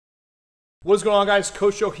What's going on, guys?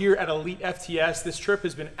 Coach Joe here at EliteFTS. This trip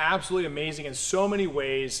has been absolutely amazing in so many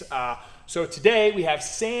ways. So today we have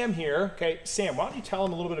Sam here. Okay, Sam, why don't you tell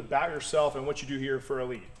them a little bit about yourself and what you do here for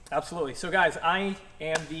Elite? Absolutely. So guys, I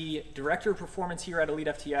am the Director of Performance here at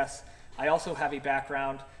EliteFTS. I also have a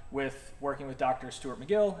background with working with Dr. Stuart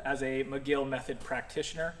McGill as a McGill method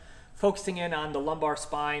practitioner, focusing in on the lumbar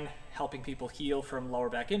spine, helping people heal from lower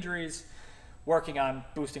back injuries, working on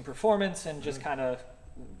boosting performance, and just kind of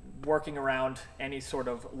working around any sort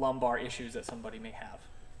of lumbar issues that somebody may have.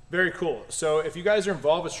 Very cool. So if you guys are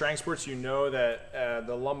involved with strength sports, you know that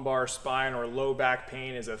the lumbar spine or low back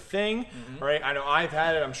pain is a thing, right? I know I've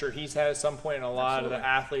had it. I'm sure he's had it at some point in a lot of the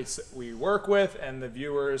athletes that we work with and the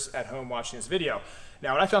viewers at home watching this video.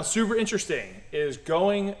 Now, what I found super interesting is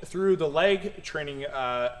going through the leg training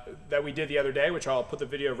that we did the other day, which I'll put the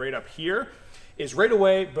video right up here, is right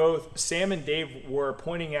away both Sam and Dave were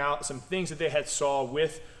pointing out some things that they had saw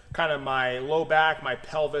with kind of my low back, my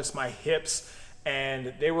pelvis, my hips,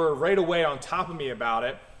 and they were right away on top of me about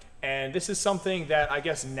it. And this is something that I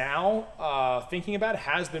guess now, thinking about it,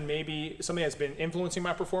 has been maybe something that's been influencing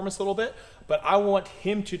my performance a little bit, but I want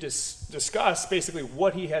him to discuss basically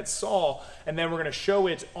what he had saw, and then we're gonna show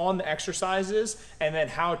it on the exercises, and then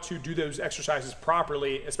how to do those exercises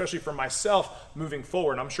properly, especially for myself moving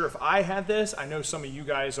forward. And I'm sure if I had this, I know some of you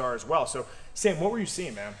guys are as well. So Sam, what were you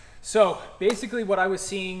seeing, man? So basically what I was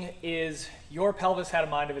seeing is your pelvis had a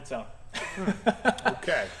mind of its own.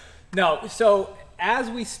 Okay. No, so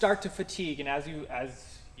as we start to fatigue, and as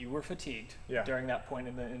you were fatigued during that point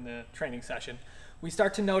in the training session, we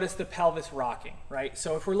start to notice the pelvis rocking, right?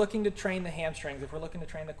 So if we're looking to train the hamstrings, if we're looking to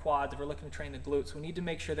train the quads, if we're looking to train the glutes, we need to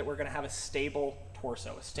make sure that we're gonna have a stable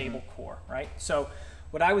torso, a stable core, right? So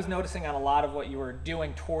what I was noticing on a lot of what you were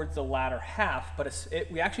doing towards the latter half, but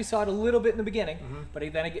we actually saw it a little bit in the beginning, but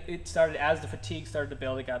then it started, as the fatigue started to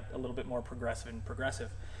build, it got a little bit more progressive and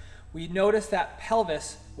progressive. We noticed that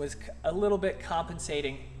pelvis was a little bit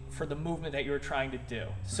compensating for the movement that you were trying to do.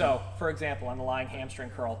 So, for example, on the lying hamstring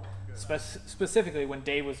curl, specifically when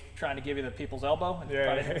Dave was trying to give you the people's elbow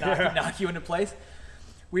and knock you into place,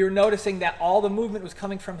 we were noticing that all the movement was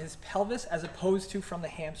coming from his pelvis as opposed to from the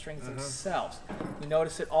hamstrings themselves. We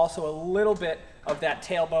noticed it also a little bit of that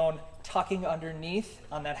tailbone tucking underneath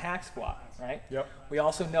on that hack squat, right? Yep. We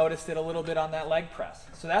also noticed it a little bit on that leg press.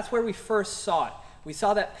 So that's where we first saw it. We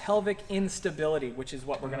saw that pelvic instability, which is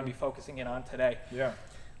what we're going to be focusing in on today. Yeah.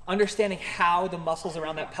 Understanding how the muscles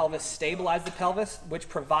around that pelvis stabilize the pelvis, which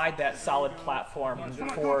provide that solid platform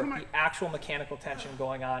for the actual mechanical tension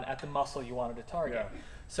going on at the muscle you wanted to target. Yeah.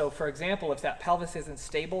 So for example, if that pelvis isn't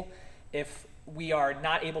stable, if we are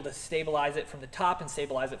not able to stabilize it from the top and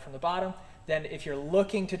stabilize it from the bottom, then if you're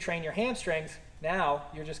looking to train your hamstrings, now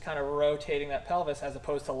you're just kind of rotating that pelvis as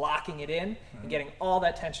opposed to locking it in and getting all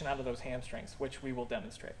that tension out of those hamstrings, which we will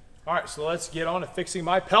demonstrate. All right, so let's get on to fixing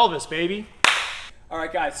my pelvis, baby. All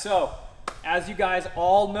right, guys, so as you guys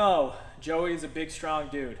all know, Joey is a big, strong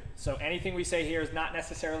dude. So anything we say here is not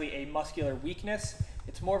necessarily a muscular weakness.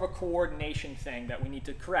 It's more of a coordination thing that we need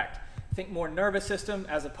to correct. Think more nervous system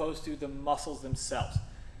as opposed to the muscles themselves.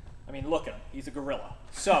 I mean, look at him, he's a gorilla.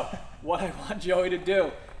 So what I want Joey to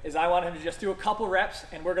do is I want him to just do a couple reps,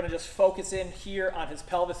 and we're gonna just focus in here on his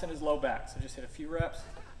pelvis and his low back. So just hit a few reps.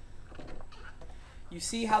 You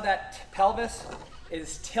see how that pelvis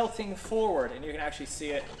is tilting forward, and you can actually see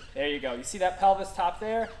it. There you go. You see that pelvis top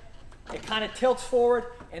there? It kind of tilts forward,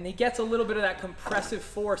 and he gets a little bit of that compressive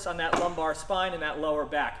force on that lumbar spine and that lower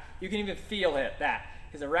back. You can even feel that.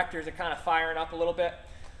 His erectors are kind of firing up a little bit.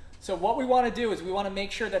 So what we want to do is we want to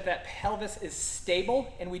make sure that that pelvis is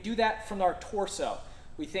stable, and we do that from our torso.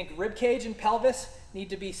 We think rib cage and pelvis need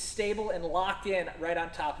to be stable and locked in right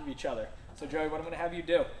on top of each other. So Joey, what I'm going to have you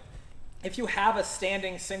do, if you have a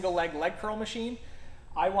standing single leg curl machine,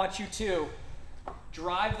 I want you to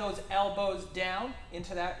drive those elbows down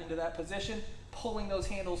into that position, pulling those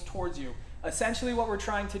handles towards you. Essentially what we're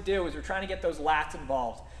trying to do is we're trying to get those lats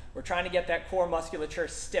involved. We're trying to get that core musculature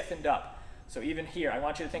stiffened up. So even here, I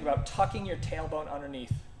want you to think about tucking your tailbone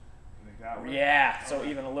underneath. Yeah, so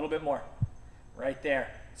even a little bit more. Right there.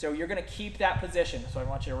 So you're going to keep that position. So I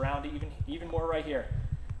want you to round it even more right here.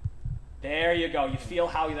 There you go. You feel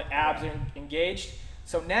how the abs are engaged.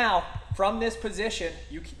 So now, from this position,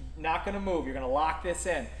 you're not going to move. You're going to lock this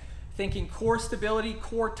in. Thinking core stability,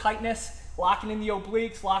 core tightness, locking in the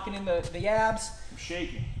obliques, locking in the abs. I'm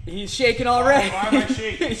shaking. He's shaking already. Why am I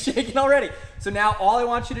shaking? He's shaking already. So now all I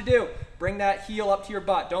want you to do, bring that heel up to your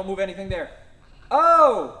butt. Don't move anything there.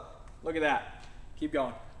 Oh! Look at that. Keep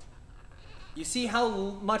going. You see how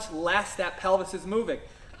much less that pelvis is moving.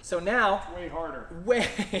 So now, way harder.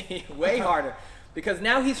 Way harder. because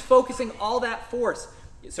now he's focusing all that force.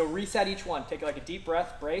 So reset each one. Take like a deep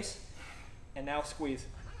breath, brace, and now squeeze.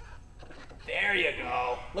 There you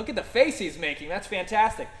go. Look at the face he's making. That's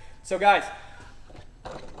fantastic. So guys,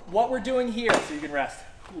 what we're doing here, so you can rest.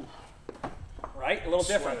 Right? A little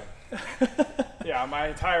different. Yeah, my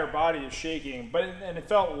entire body is shaking, and it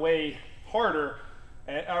felt way harder.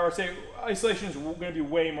 And I would say isolation is going to be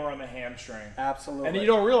way more on the hamstring. Absolutely. And you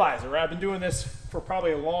don't realize it, right? I've been doing this for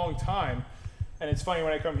probably a long time, and it's funny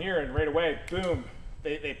when I come here and right away, boom,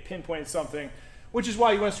 they pinpoint something, which is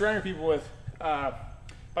why you want to surround your people with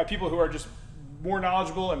by people who are just more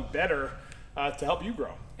knowledgeable and better to help you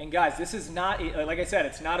grow. And guys, this is not, like I said,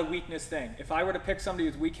 it's not a weakness thing. If I were to pick somebody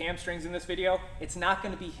with weak hamstrings in this video, it's not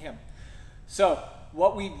going to be him. So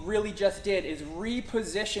what we really just did is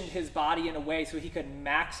repositioned his body in a way so he could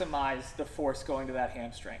maximize the force going to that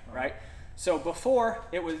hamstring, right? So before,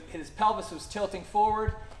 his pelvis was tilting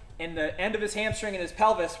forward, and the end of his hamstring and his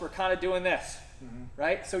pelvis were kind of doing this,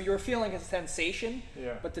 right? So you were feeling a sensation,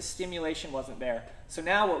 but the stimulation wasn't there. So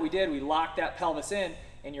now what we did, we locked that pelvis in,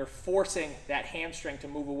 and you're forcing that hamstring to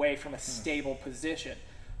move away from a stable position.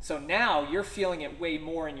 So now you're feeling it way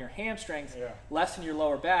more in your hamstrings, less in your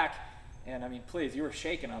lower back. And I mean, please, you were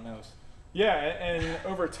shaking on those. Yeah, and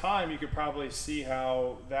over time, you could probably see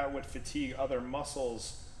how that would fatigue other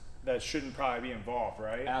muscles that shouldn't probably be involved,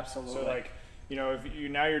 right? Absolutely. So like, you know, if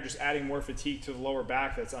now you're just adding more fatigue to the lower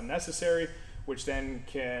back that's unnecessary, which then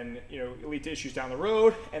can, you know, lead to issues down the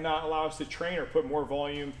road and not allow us to train or put more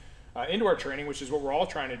volume into our training, which is what we're all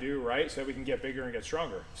trying to do, right? So that we can get bigger and get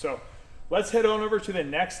stronger. So let's head on over to the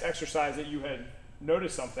next exercise that you had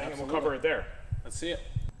noticed something, and we'll cover it there. Let's see it.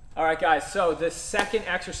 All right, guys, so the second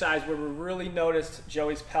exercise where we really noticed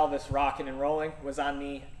Joey's pelvis rocking and rolling was on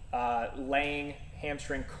the laying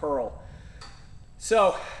hamstring curl.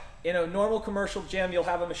 So in a normal commercial gym, you'll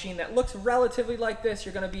have a machine that looks relatively like this.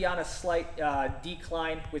 You're going to be on a slight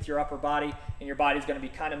decline with your upper body, and your body's going to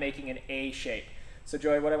be kind of making an A shape. So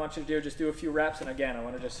Joey, what I want you to do, just do a few reps, and again, I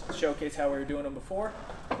want to just showcase how we were doing them before.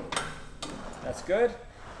 That's good.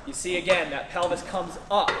 You see, again, that pelvis comes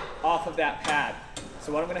up off of that pad.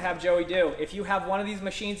 So what I'm going to have Joey do, if you have one of these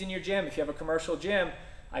machines in your gym, if you have a commercial gym,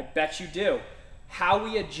 I bet you do. How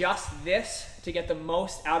we adjust this to get the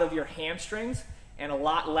most out of your hamstrings and a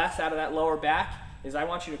lot less out of that lower back is I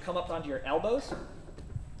want you to come up onto your elbows,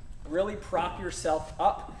 really prop yourself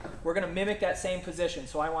up. We're going to mimic that same position,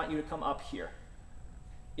 so I want you to come up here.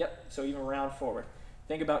 Yep, so even round forward.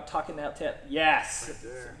 Think about tucking that tip. Yes.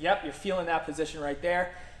 Right there. Yep, you're feeling that position right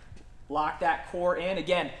there. Lock that core in.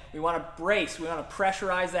 Again, we want to brace. We want to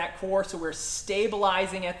pressurize that core so we're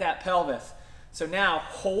stabilizing at that pelvis. So now,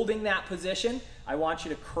 holding that position, I want you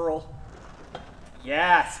to curl.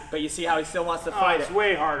 Yes, but you see how he still wants to fight it. It's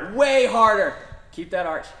way harder. Way harder. Keep that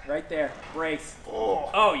arch right there. Brace.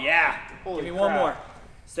 Oh Yeah. Holy Give me crap. one more.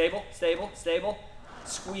 Stable, stable, stable.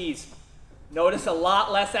 Squeeze. Notice a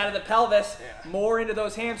lot less out of the pelvis, more into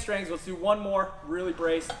those hamstrings. Let's do one more. Really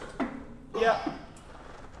brace. Yep.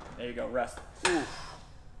 There you go, rest. Oof.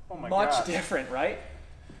 Oh my Much God. different, right?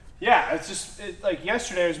 Yeah, it's just like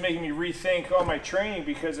yesterday it was making me rethink all my training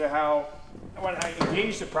because of how, when I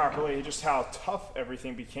engaged it properly, just how tough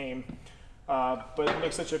everything became. But it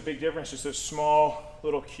makes such a big difference, just those small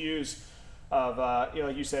little cues of, you know,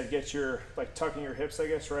 like you said, get your, like tucking your hips, I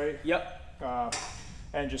guess, right? Yep.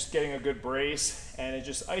 And just getting a good brace, and it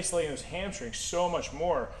just isolating those hamstrings so much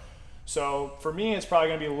more. So for me, it's probably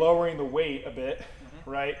gonna be lowering the weight a bit,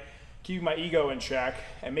 right? Keeping my ego in check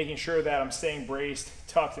and making sure that I'm staying braced,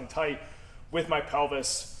 tucked and tight with my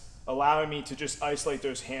pelvis, allowing me to just isolate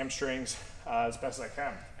those hamstrings as best as I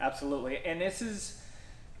can. Absolutely. And this is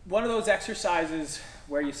one of those exercises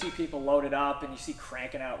where you see people loaded up and you see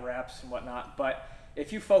cranking out reps and whatnot. But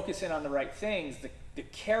if you focus in on the right things, the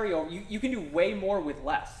carryover, you can do way more with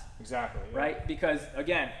less. Exactly. Yeah. Right? Because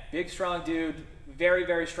again, big, strong dude, very,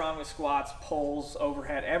 very strong with squats, pulls,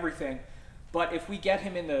 overhead, everything. But if we get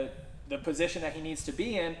him in the position that he needs to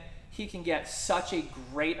be in, he can get such a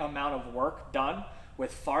great amount of work done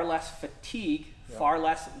with far less fatigue, far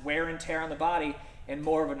less wear and tear on the body, and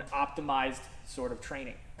more of an optimized sort of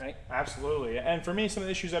training, right? Absolutely. And for me, some of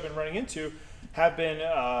the issues I've been running into have been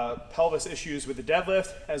pelvis issues with the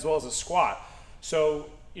deadlift as well as the squat. So,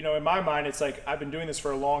 you know, in my mind, it's like I've been doing this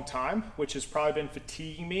for a long time, which has probably been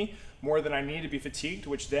fatiguing me more than I need to be fatigued,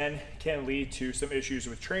 which then can lead to some issues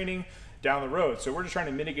with training down the road. So we're just trying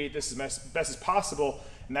to mitigate this as best as possible,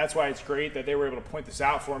 and that's why it's great that they were able to point this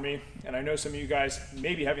out for me. And I know some of you guys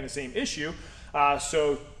may be having the same issue,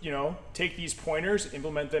 so you know, take these pointers,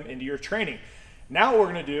 implement them into your training. Now what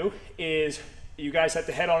we're going to do is you guys have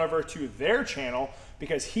to head on over to their channel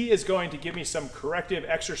because he is going to give me some corrective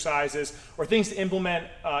exercises or things to implement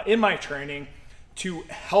in my training to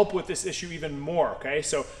help with this issue even more, okay?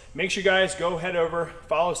 So make sure you guys go head over,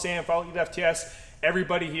 follow Sam, follow EliteFTS,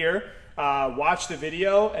 everybody here, watch the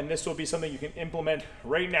video, and this will be something you can implement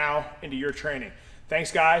right now into your training.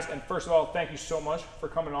 Thanks, guys, and first of all, thank you so much for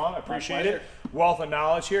coming on. I appreciate it. Wealth of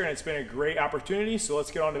knowledge here, and it's been a great opportunity, so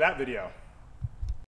let's get on to that video.